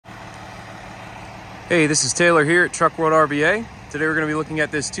Hey, this is Taylor here at Truck World RVA. Today we're going to be looking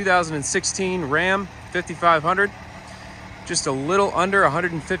at this 2016 Ram 5500. Just a little under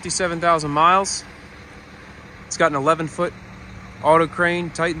 157,000 miles. It's got an 11-foot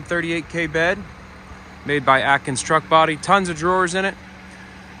Autocrane Titan 38K bed made by Atkins Truck Body. Tons of drawers in it.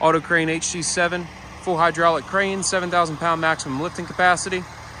 Autocrane HC7, full hydraulic crane, 7,000 pound maximum lifting capacity.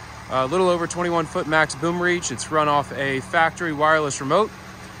 A little over 21-foot max boom reach. It's run off a factory wireless remote.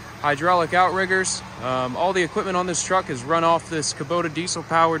 Hydraulic outriggers. All the equipment on this truck is run off this Kubota diesel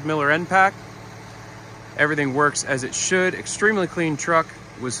powered Miller EnPak. Everything works as it should. Extremely clean truck.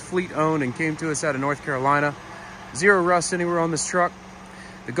 Was fleet owned and came to us out of North Carolina. Zero rust anywhere on this truck.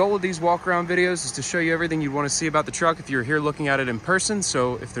 The goal of these walk around videos is to show you everything you want to see about the truck if you're here looking at it in person.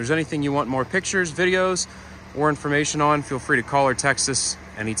 So if there's anything you want more pictures, videos, or information on, feel free to call or text us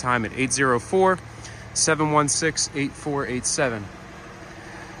anytime at 804-716-8487.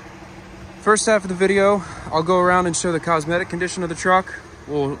 First half of the video, I'll go around and show the cosmetic condition of the truck.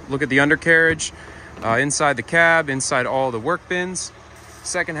 We'll look at the undercarriage, inside the cab, inside all the work bins.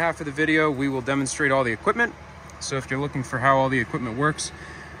 Second half of the video, we will demonstrate all the equipment. So if you're looking for how all the equipment works,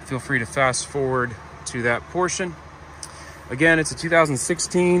 feel free to fast forward to that portion. Again, it's a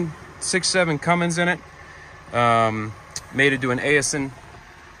 2016 6.7 Cummins in it. Mated to an ASN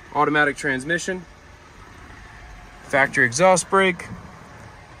automatic transmission. Factory exhaust brake.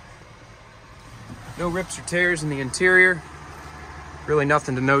 No rips or tears in the interior. Really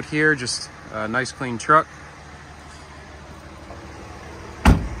nothing to note here, just a nice clean truck.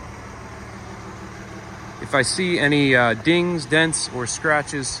 If I see any dings, dents, or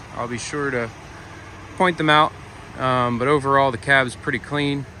scratches, I'll be sure to point them out. But overall, the cab is pretty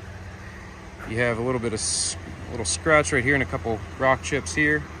clean. You have a little bit of little scratch right here and a couple rock chips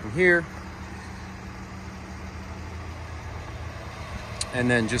here and here. And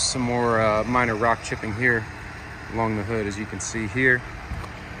then just some more minor rock chipping here along the hood, as you can see here.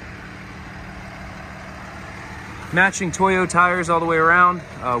 Matching Toyo tires all the way around.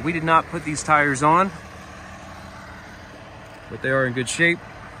 We did not put these tires on, but they are in good shape.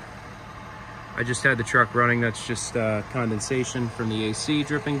 I just had the truck running. That's just condensation from the AC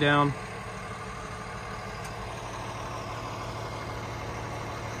dripping down.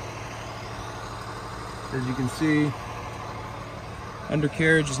 As you can see,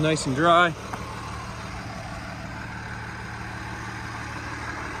 undercarriage is nice and dry.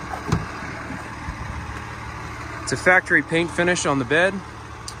 It's a factory paint finish on the bed.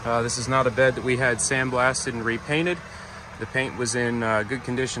 This is not a bed that we had sandblasted and repainted. The paint was in good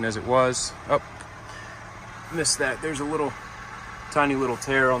condition as it was. Oh, missed that. There's a tiny little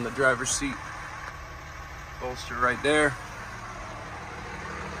tear on the driver's seat bolster right there.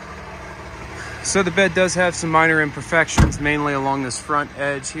 So the bed does have some minor imperfections, mainly along this front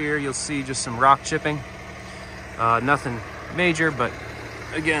edge here. You'll see just some rock chipping. Nothing major, but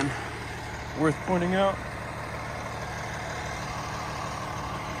again, worth pointing out.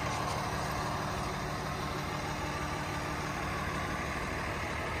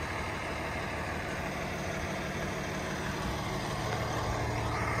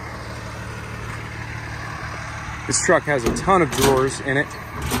 This truck has a ton of drawers in it.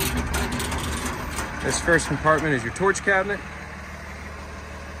 This first compartment is your torch cabinet.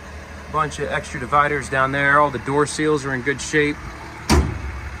 Bunch of extra dividers down there. All the door seals are in good shape.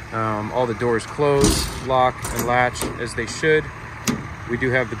 All the doors close, lock, and latch as they should. We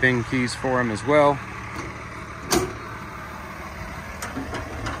do have the Bing keys for them as well.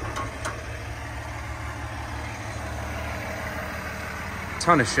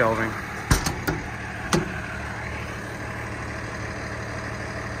 Ton of shelving.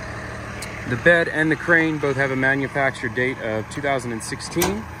 The bed and the crane both have a manufacture date of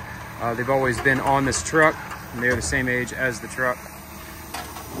 2016. They've always been on this truck, and they're the same age as the truck.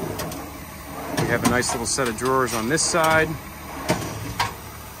 We have a nice little set of drawers on this side.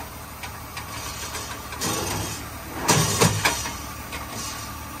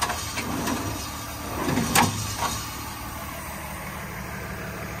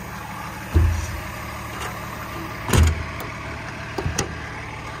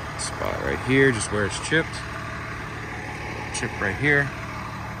 Spot right here, just where it's chipped. Chip right here.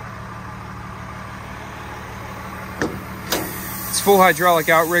 It's full hydraulic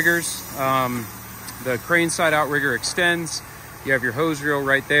outriggers. The crane side outrigger extends. You have your hose reel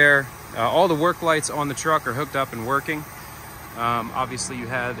right there. All the work lights on the truck are hooked up and working. Obviously you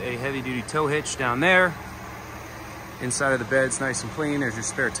have a heavy duty tow hitch down there. Inside of the bed's nice and clean. There's your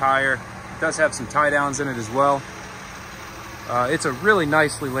spare tire. It does have some tie downs in it as well. It's a really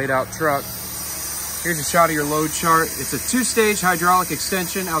nicely laid out truck. Here's a shot of your load chart. It's a 2-stage hydraulic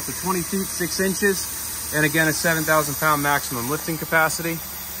extension out to 20 feet, 6 inches. And again, a 7,000 pound maximum lifting capacity.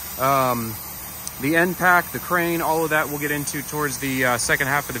 The EnPak, the crane, all of that we'll get into towards the second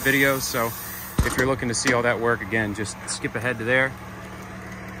half of the video. So if you're looking to see all that work, again, just skip ahead to there.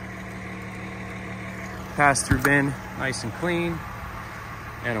 Pass-through bin, nice and clean.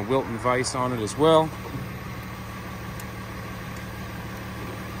 And a Wilton vise on it as well.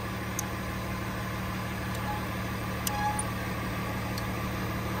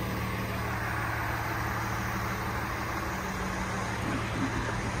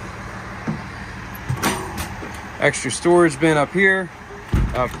 Extra storage bin up here,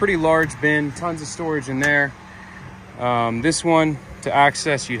 a pretty large bin, tons of storage in there. This one, to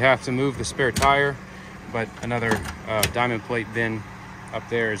access, you'd have to move the spare tire, but another diamond plate bin up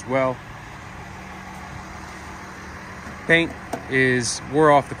there as well. Paint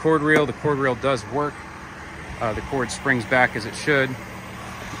wore off the cord reel. The cord reel does work. The cord springs back as it should.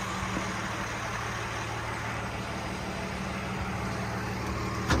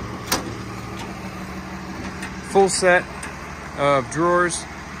 Full set of drawers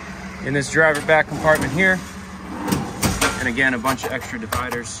in this driver back compartment here. And again, a bunch of extra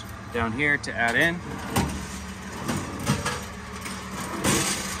dividers down here to add in.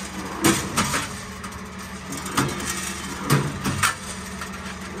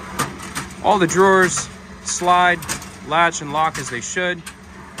 All the drawers slide, latch, and lock as they should.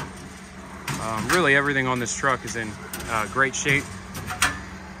 Really everything on this truck is in great shape.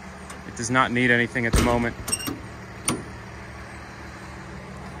 It does not need anything at the moment.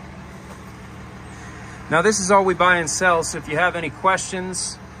 Now this is all we buy and sell, so if you have any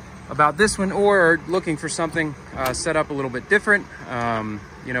questions about this one or are looking for something set up a little bit different,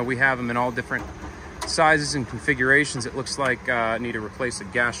 you know, we have them in all different sizes and configurations. It looks like I need to replace a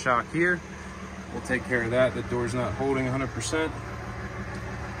gas shock here. We'll take care of that. The door's not holding 100%.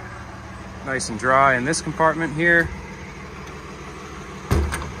 Nice and dry in this compartment here.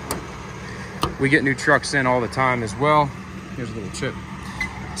 We get new trucks in all the time as well. Here's a little chip.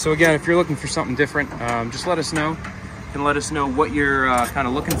 So again, if you're looking for something different, just let us know. You can let us know what you're kind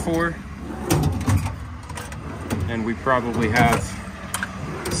of looking for. And we probably have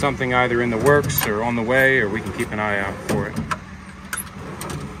something either in the works or on the way, or we can keep an eye out for it.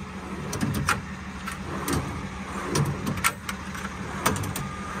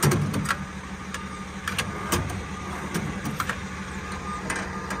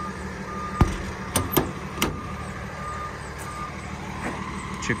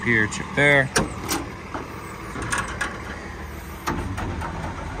 Chip here, chip there.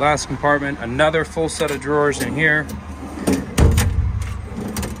 Last compartment, another full set of drawers in here.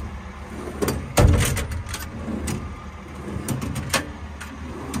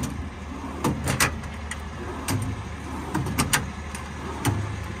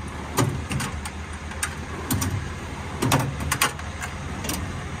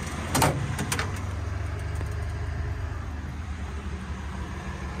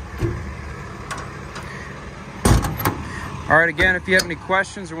 All right, again, if you have any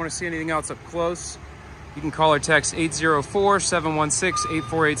questions or want to see anything else up close, you can call or text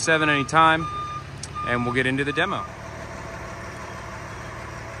 804-716-8487 anytime, and we'll get into the demo.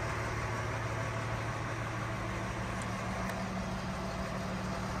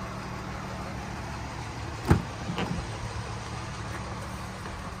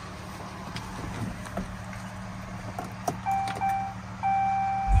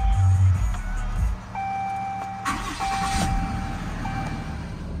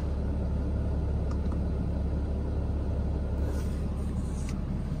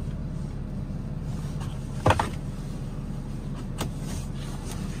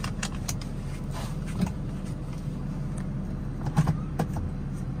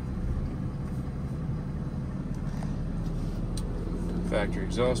 Factory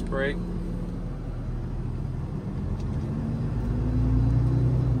exhaust brake.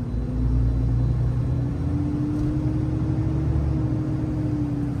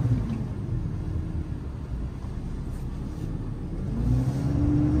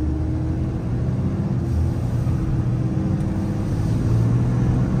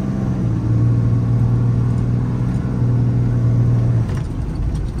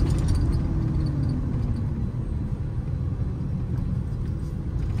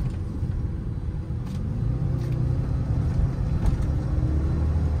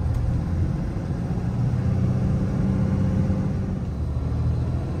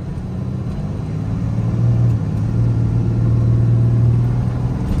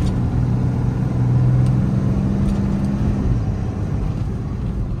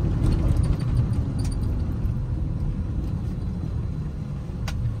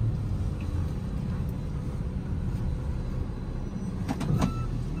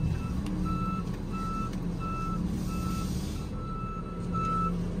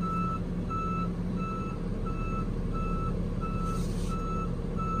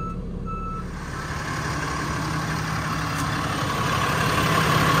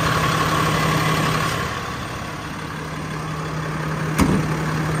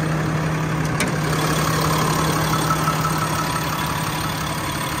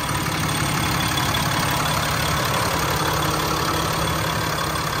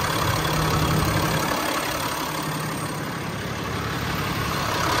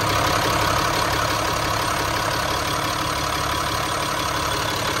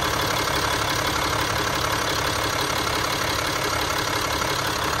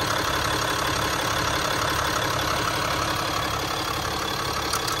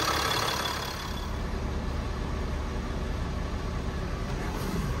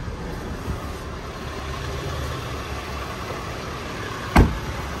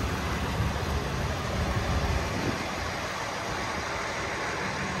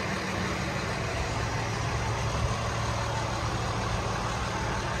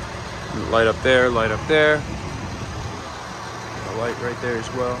 Light up there, light up there. A light right there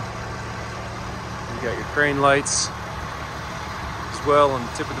as well. You got your crane lights as well on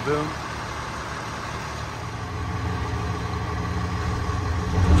the tip of the boom.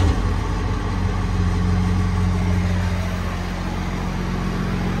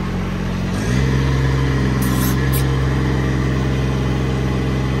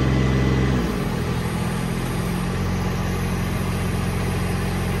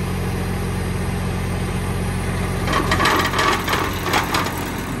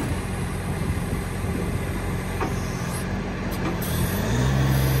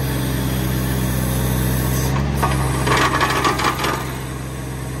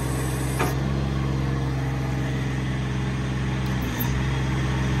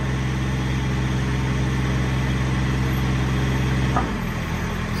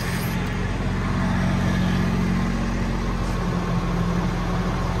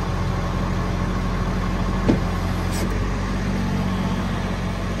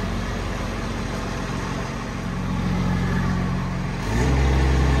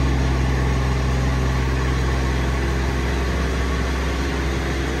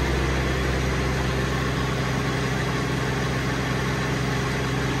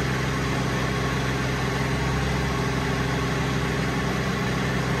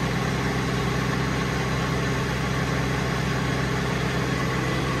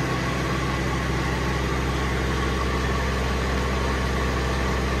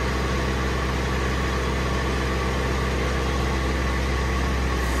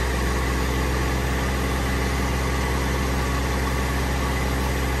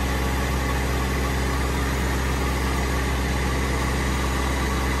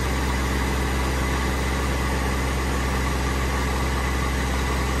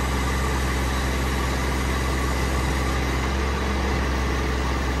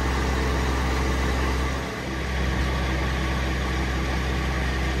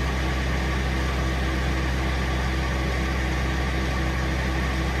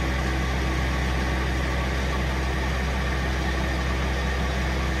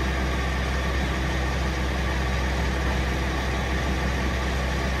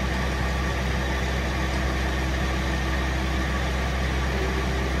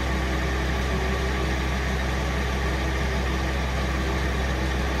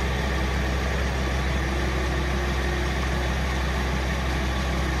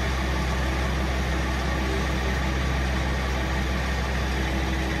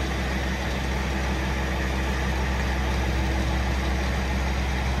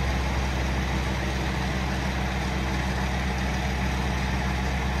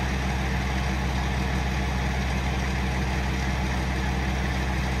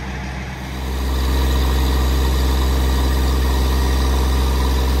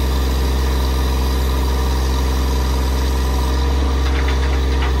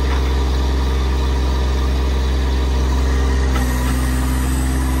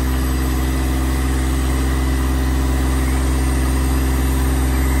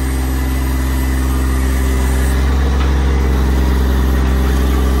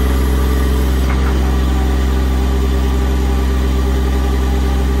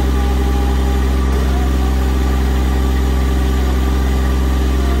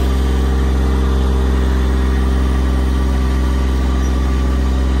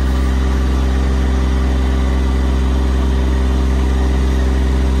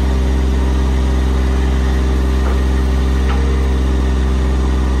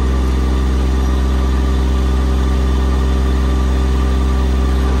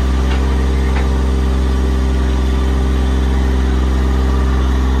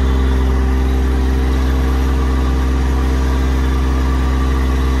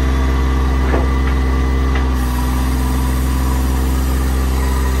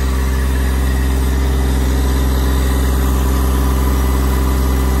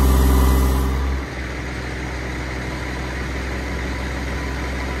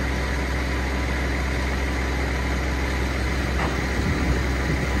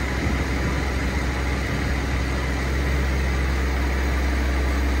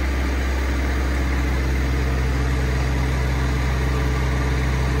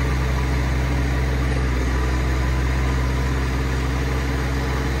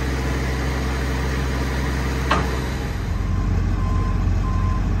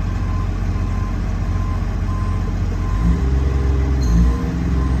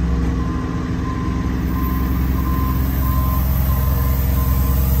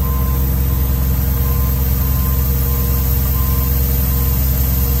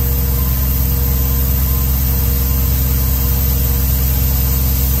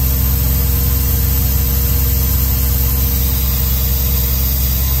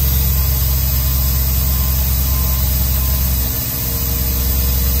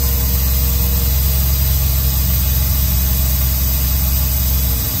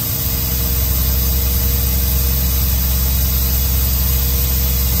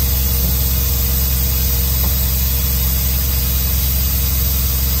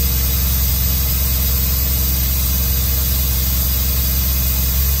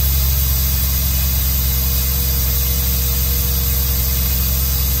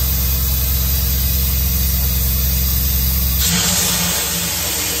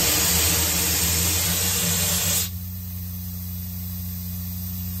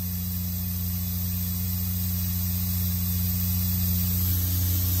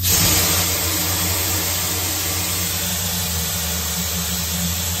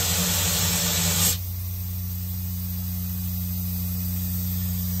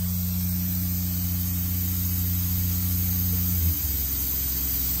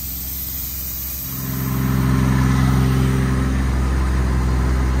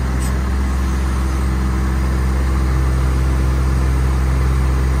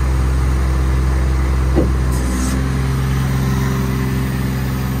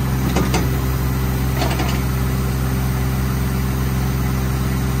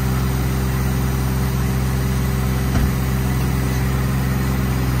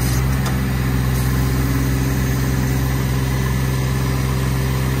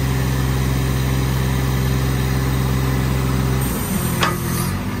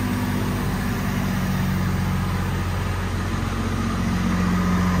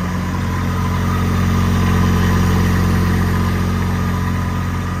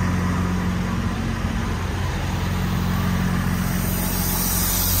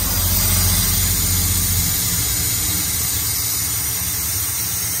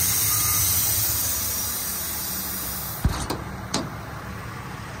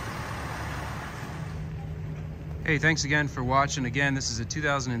 Hey, thanks again for watching. Again, this is a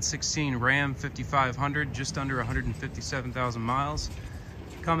 2016 Ram 5500, just under 157,000 miles.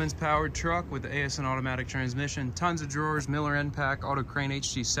 Cummins powered truck with the ASN automatic transmission, tons of drawers, Miller EnPak, Autocrane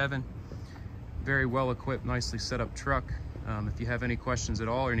HC7. Very well equipped, nicely set up truck. If you have any questions at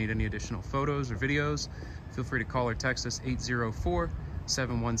all or need any additional photos or videos, feel free to call or text us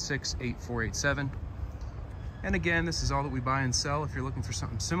 804-716-8487. And again, this is all that we buy and sell. If you're looking for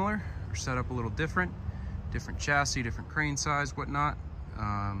something similar or set up a little different chassis, different crane size, whatnot,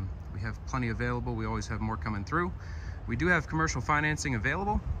 we have plenty available. We always have more coming through. We do have commercial financing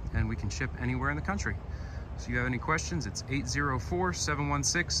available, and we can ship anywhere in the country. So if you have any questions, it's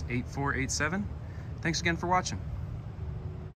 804-716-8487. Thanks again for watching.